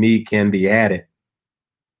 whatever you need can be added.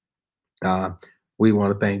 We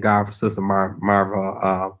want to thank God for Sister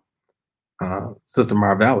Sister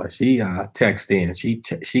Marvella. She texted in.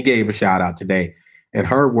 She gave a shout out today. And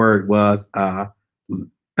her word was,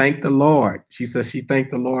 thank the Lord. She says she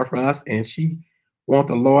thanked the Lord for us, and she want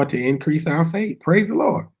the Lord to increase our faith. Praise the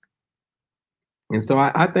Lord. And so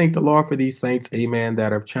I thank the Lord for these saints, amen,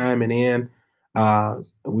 that are chiming in.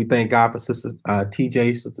 We thank God for Sister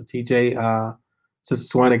TJ, Sister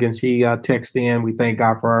Swanigan. She texted in. We thank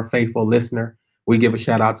God for our faithful listener. We give a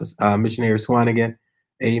shout out to Missionary Swanigan,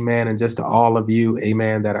 amen, and just to all of you,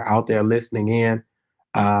 amen, that are out there listening in.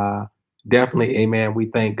 Definitely, amen. We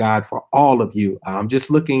thank God for all of you. I'm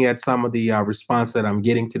just looking at some of the response that I'm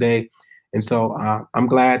getting today. And so I'm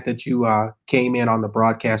glad that you came in on the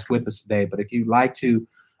broadcast with us today. But if you'd like to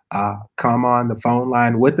come on the phone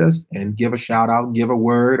line with us and give a shout out, give a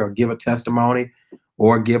word, or give a testimony,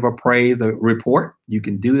 or give a praise a report, you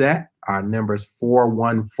can do that. Our number is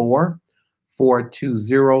 414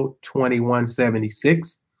 420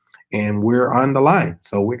 2176. And we're on the line.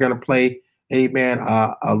 So we're going to play, amen,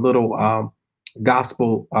 a little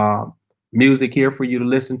gospel music here for you to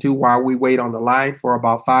listen to while we wait on the line for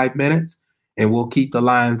about 5 minutes. And we'll keep the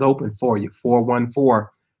lines open for you, 414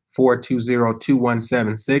 420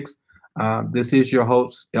 2176. This is your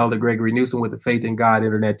host, Elder Gregory Newsom, with the Faith in God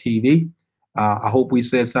Internet TV. I hope we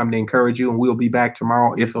said something to encourage you, and we'll be back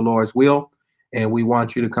tomorrow if the Lord's will. And we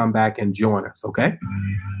want you to come back and join us, okay?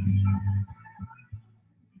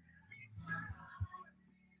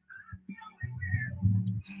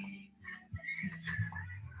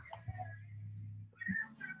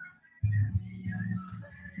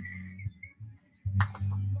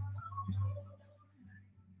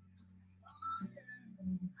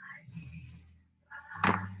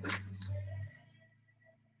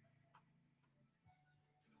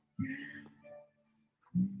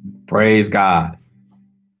 Praise God.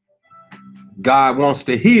 God wants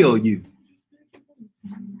to heal you.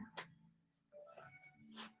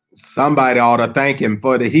 Somebody ought to thank him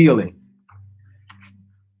for the healing.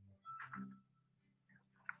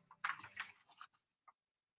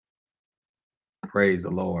 Praise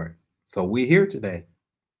the Lord. So we're here today.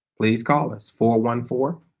 Please call us,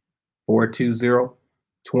 414 420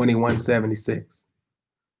 2176.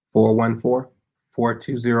 414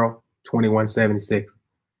 420 2176.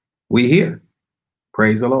 We here.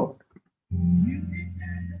 Praise the Lord.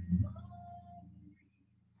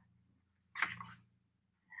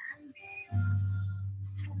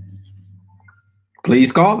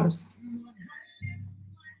 Please call us.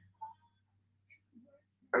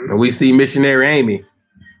 We see Missionary Amy.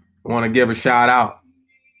 Want to give a shout out.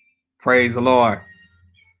 Praise the Lord.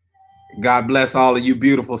 God bless all of you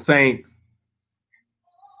beautiful saints.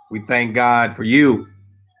 We thank God for you.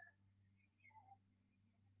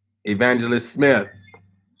 Evangelist Smith,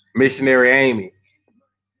 Missionary Amy,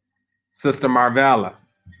 Sister Marvella,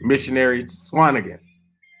 Missionary Swanigan,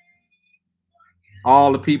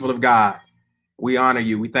 all the people of God. We honor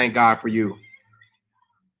you. We thank God for you.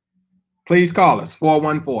 Please call us,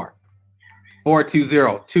 414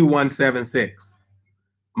 420 2176.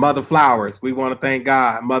 Mother Flowers, we want to thank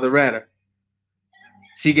God. Mother Retta,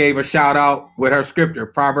 she gave a shout out with her scripture,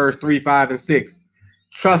 Proverbs 3, 5, and 6.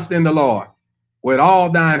 Trust in the Lord with all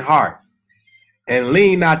thine heart and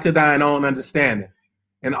lean not to thine own understanding.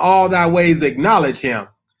 In all thy ways acknowledge him,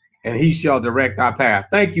 and he shall direct thy path.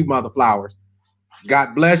 Thank you, Mother Flowers.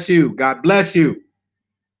 God bless you. God bless you.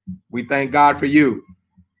 We thank God for you.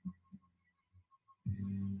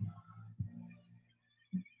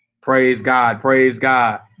 Praise God. Praise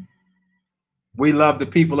God. We love the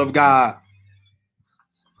people of God.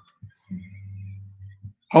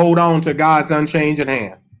 Hold on to God's unchanging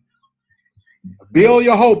hand. Build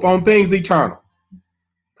your hope on things eternal.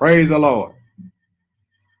 Praise the Lord.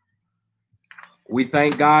 We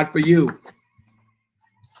thank God for you.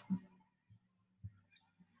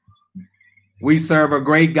 We serve a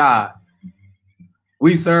great God.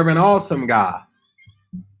 We serve an awesome God.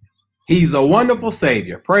 He's a wonderful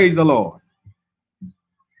Savior. Praise the Lord.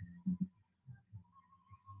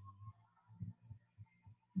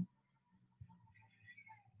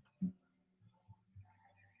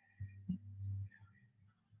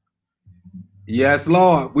 Yes,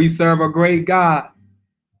 Lord. We serve a great God.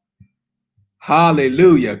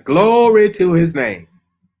 Hallelujah. Glory to his name.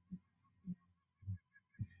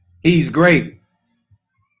 He's great.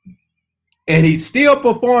 And he's still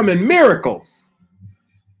performing miracles.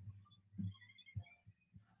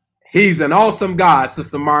 He's an awesome God,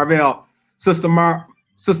 Sister Marvell. Sister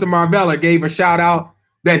Marvella gave a shout out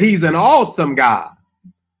that he's an awesome God.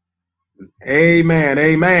 Amen.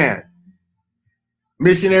 Amen.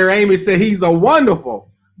 Missionary Amy said he's a wonderful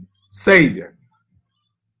Savior.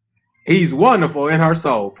 He's wonderful in her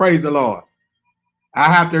soul. Praise the Lord.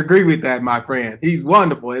 I have to agree with that, my friend. He's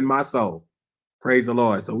wonderful in my soul. Praise the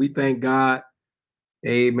Lord. So we thank God.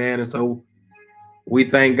 Amen. And so we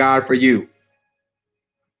thank God for you.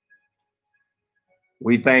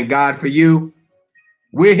 We thank God for you.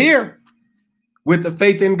 We're here with the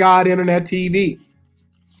Faith in God Internet TV.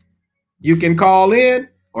 You can call in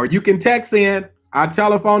or you can text in. Our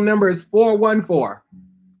telephone number is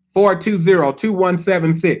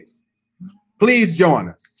 414-420-2176. Please join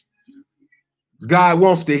us. God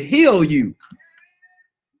wants to heal you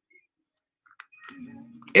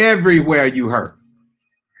everywhere you hurt.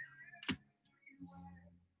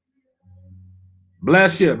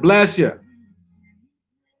 Bless you. Bless you.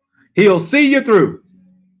 He'll see you through.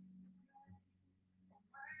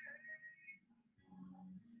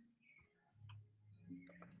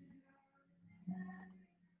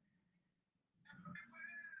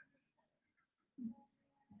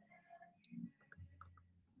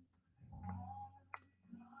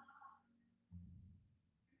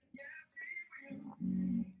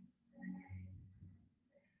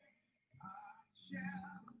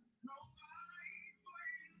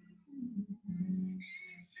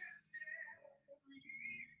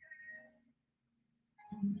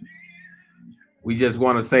 We just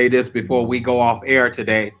want to say this before we go off air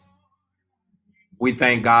today. We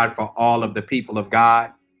thank God for all of the people of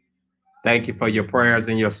God. Thank you for your prayers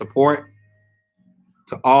and your support.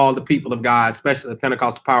 To all the people of God, especially the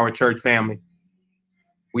Pentecostal Power Church family,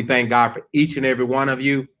 we thank God for each and every one of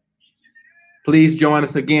you. Please join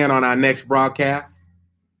us again on our next broadcast.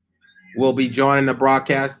 We'll be joining the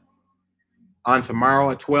broadcast on tomorrow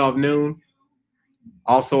at 12 noon.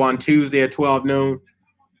 Also on Tuesday at 12 noon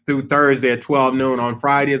through Thursday at 12 noon. On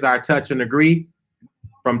Friday is our touch and agree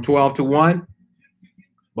from 12 to 1.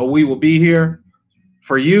 But we will be here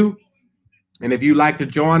for you. And if you'd like to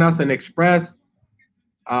join us and express,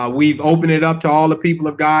 we've opened it up to all the people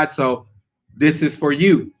of God. So this is for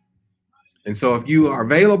you. And so if you are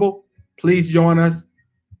available, please join us.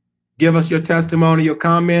 Give us your testimony, your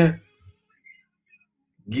comment.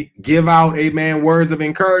 Give out, amen, words of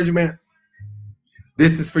encouragement.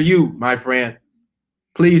 This is for you, my friend.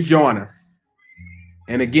 Please join us.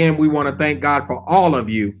 And again, we want to thank God for all of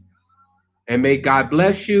you. And may God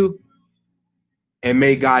bless you. And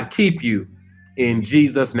may God keep you in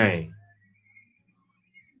Jesus' name.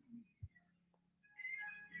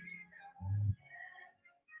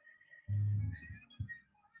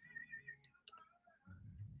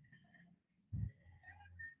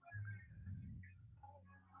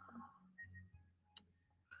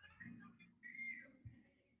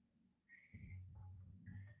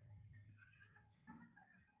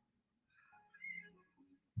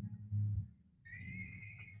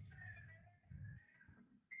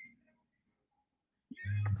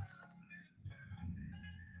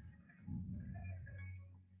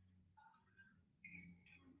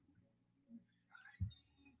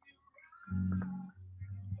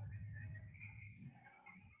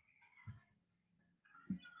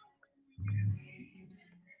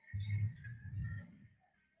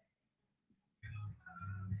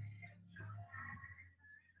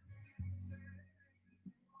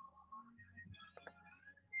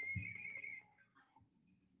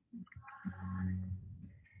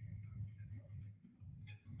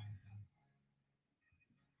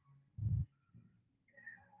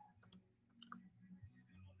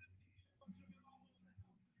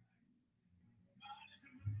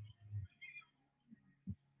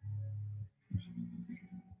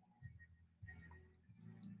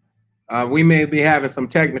 We may be having some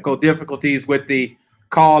technical difficulties with the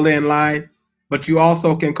call-in line, but you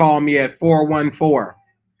also can call me at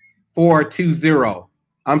 414-420.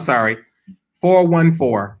 I'm sorry,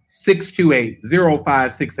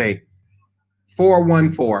 414-628-0568.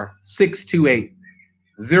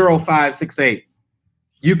 414-628-0568.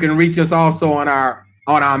 You can reach us also on our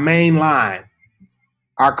main line.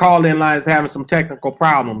 Our call-in line is having some technical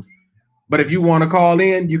problems, but if you want to call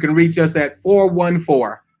in, you can reach us at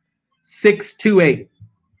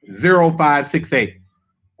 414-628-0568.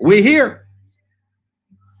 We're here.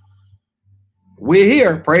 We're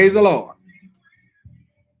here. Praise the Lord.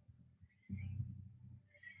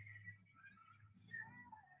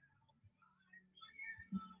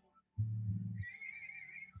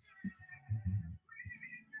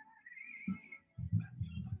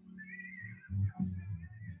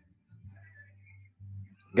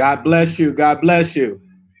 God bless you. God bless you.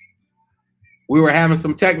 We were having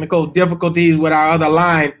some technical difficulties with our other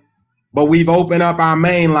line, but we've opened up our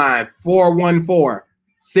main line,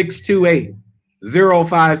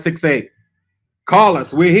 414-628-0568. Call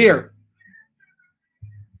us. We're here.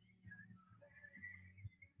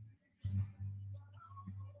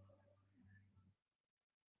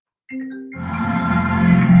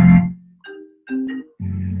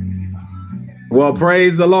 Well,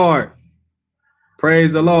 praise the Lord.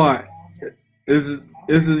 Praise the Lord. This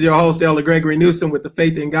is your host, Elder Gregory Newsom, with the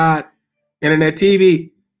Faith in God Internet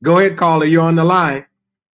TV. Go ahead, caller. You're on the line.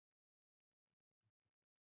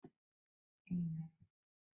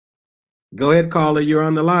 Go ahead, caller. You're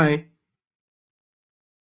on the line.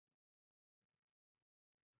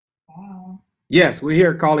 Yes, we're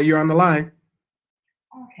here, caller. You're on the line.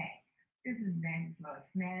 Okay, this is Evangelist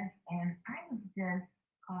Smith, and I was just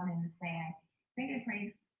calling to say thank and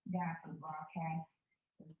praise God for the broadcast.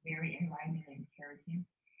 It was very enlightening and encouraging.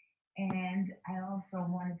 And I also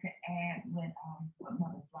wanted to add what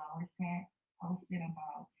Mother Flowers had posted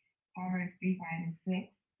about Proverbs 3, 5, and 6.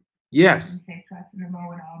 Yes. He said, trust in the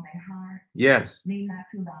Lord with all thy heart. Yes. Lean not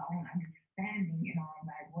to thy own understanding, in all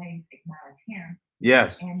thy ways acknowledge him.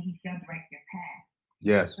 Yes. And he shall direct your path.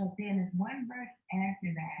 Yes. But then there's one verse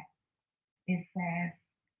after that. It says,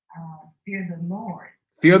 fear the Lord.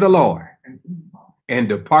 Fear the Lord. And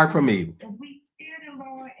depart from evil. If we fear the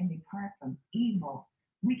Lord and depart from evil,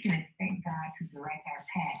 we can expect God to direct our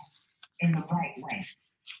path in the right way.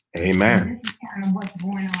 Amen. And this is kind of what's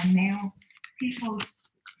going on now. People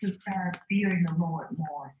to start fearing the Lord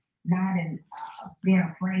more, not in being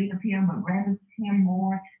afraid of him, but rather him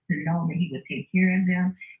more, to know that he will take care of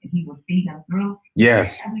them and he will see them through.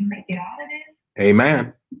 Yes. And we make it out of this.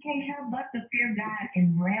 Amen. You can't help but to fear God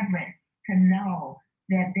in reverence, to know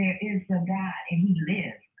that there is a God and he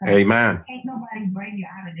lives. Amen. Ain't nobody bring you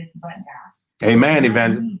out of this but God. Amen,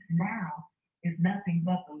 Evangelist. What he needs now is nothing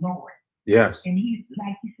but the Lord. Yes. And he's,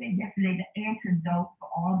 like you said yesterday, the antidote for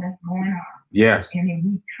all that's going on. Yes. And if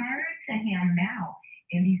we turn to him now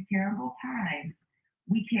in these terrible times,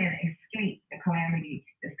 we can escape the calamity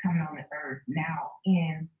that's coming on the earth now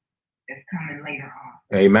and that's coming later on.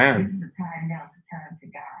 Amen. This is the time now to turn to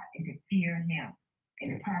God and to fear him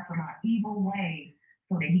and depart from our evil ways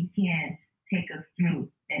so that he can take us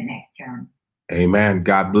through that next journey. Amen.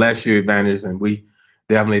 God bless you, Evangelist. And we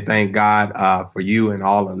definitely thank God for you and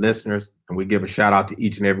all the listeners. And we give a shout out to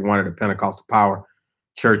each and every one of the Pentecostal Power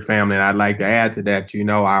Church family. And I'd like to add to that,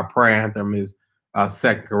 our prayer anthem is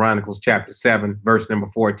 2 Chronicles chapter 7, verse number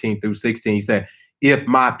 14 through 16. He said, if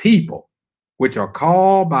my people, which are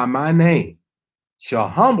called by my name, shall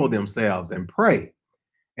humble themselves and pray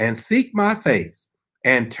and seek my face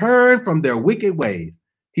and turn from their wicked ways,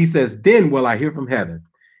 he says, then will I hear from heaven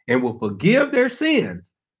and will forgive their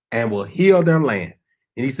sins and will heal their land.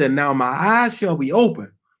 And he said, now my eyes shall be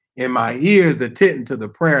open and my ears attend to the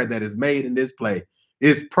prayer that is made in this place.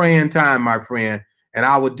 It's praying time, my friend. And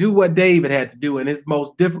I will do what David had to do in his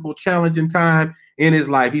most difficult, challenging time in his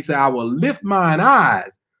life. He said, I will lift mine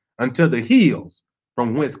eyes unto the hills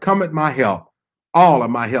from whence cometh my help. All of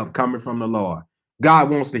my help coming from the Lord. God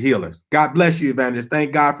wants to heal us. God bless you, Evangelist.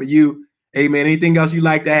 Thank God for you. Amen. Anything else you'd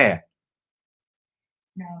like to add?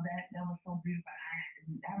 No, that was so beautiful.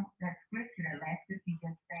 That scripture, that last scripture you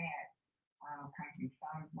just said, comes from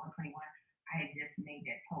Psalms 121. I had just made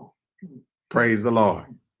that post too. Praise the Lord.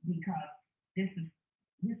 Because this is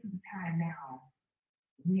the time now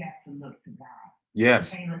we have to look to God.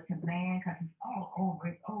 Yes. We can't look to man because it's all over.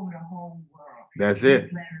 It's over the whole world. That's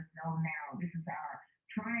it. Let us know now. This is our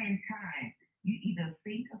trying time. You either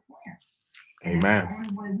sink or swim. And Amen. that's the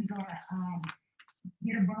only way we're going to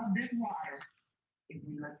get above this water if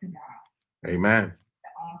we look to God. Amen. The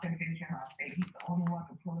author and finisher of our faith. He's the only one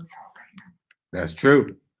who can pull us out right now. That's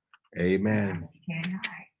true. Amen. You can't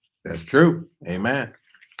hide. That's true. Amen.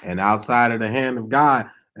 And outside of the hand of God,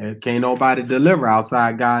 can't nobody deliver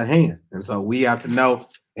outside God's hand. And so we have to know,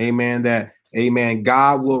 amen, that, amen,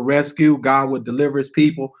 God will rescue, God will deliver his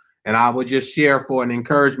people. And I will just share for an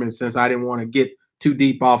encouragement, since I didn't want to get too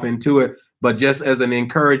deep off into it, but just as an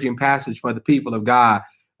encouraging passage for the people of God,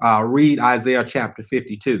 read Isaiah chapter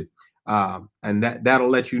 52. And that'll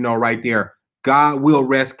let you know right there, God will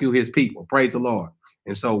rescue his people. Praise the Lord.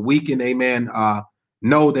 And so we can, amen,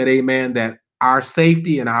 know that, amen, that our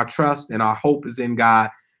safety and our trust and our hope is in God.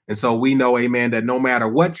 And so we know, amen, that no matter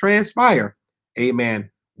what transpire, amen,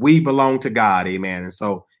 we belong to God, amen. And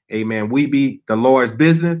so, amen, we be the Lord's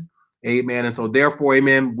business, amen. And so therefore,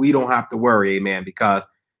 amen, we don't have to worry, amen, because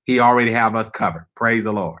he already have us covered. Praise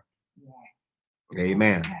the Lord. Yeah.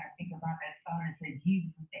 Amen. I think about that song that said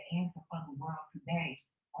Jesus is the answer for the world today.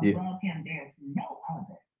 Above him, there's no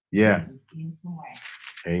other. Yes.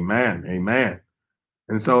 Amen. Amen.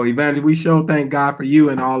 And so, Evangelist, we sure thank God for you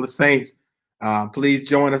and all the saints. Please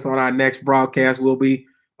join us on our next broadcast. We'll be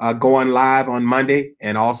going live on Monday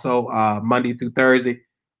and also Monday through Thursday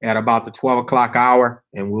at about the 12 o'clock hour.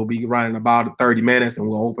 And we'll be running about 30 minutes, and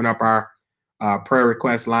we'll open up our prayer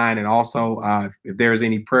request line. And also, if there's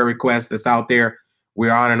any prayer requests that's out there,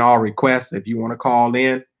 we're honoring all requests. If you want to call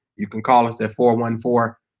in, you can call us at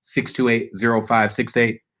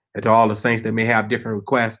 414-628-0568. And to all the saints that may have different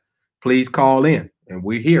requests, please call in, and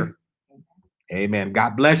we're here. Amen.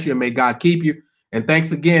 God bless you, and may God keep you. And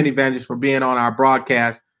thanks again, Evangelist, for being on our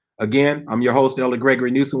broadcast. Again, I'm your host, Elder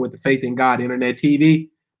Gregory Newsom with the Faith in God Internet TV.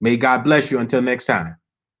 May God bless you until next time.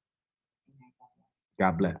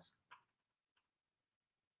 God bless.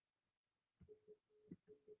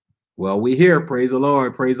 Well, we're here. Praise the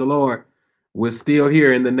Lord. Praise the Lord. We're still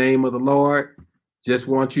here in the name of the Lord. Just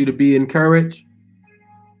want you to be encouraged.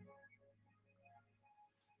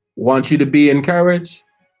 Want you to be encouraged.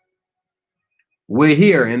 We're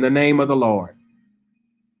here in the name of the Lord.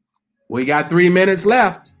 We got 3 minutes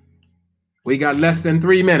left. We got less than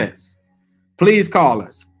 3 minutes. Please call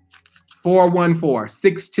us.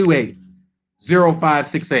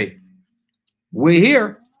 414-628-0568. We're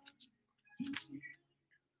here.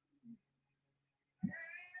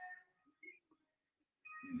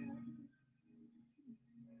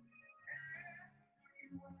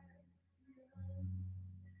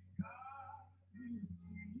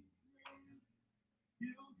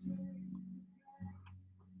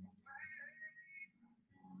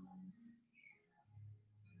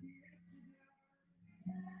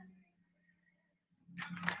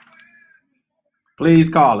 Please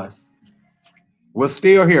call us. We're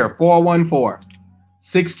still here.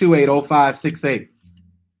 414-628-0568.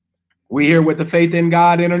 We're here with the Faith in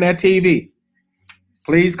God Internet TV.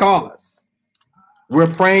 Please call us. We're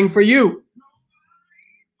praying for you.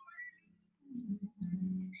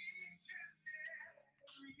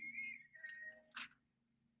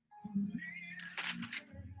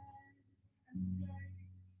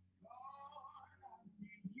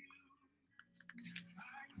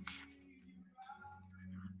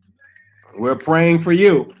 We're praying for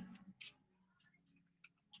you.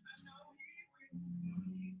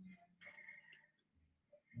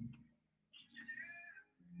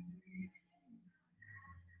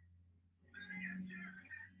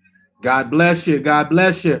 God bless you. God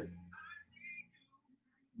bless you.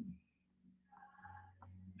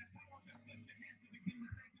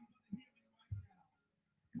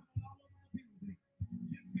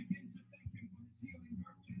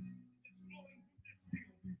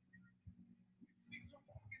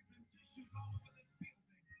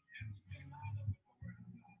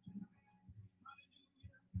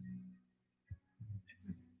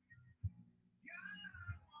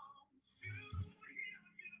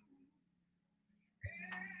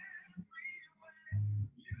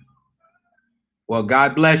 Well,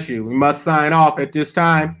 God bless you. We must sign off at this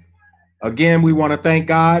time. Again, we want to thank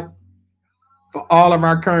God for all of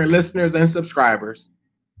our current listeners and subscribers,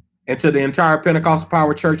 and to the entire Pentecostal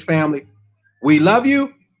Power Church family. We love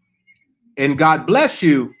you, and God bless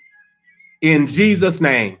you in Jesus'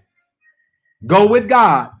 name. Go with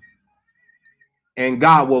God, and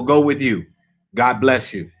God will go with you. God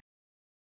bless you.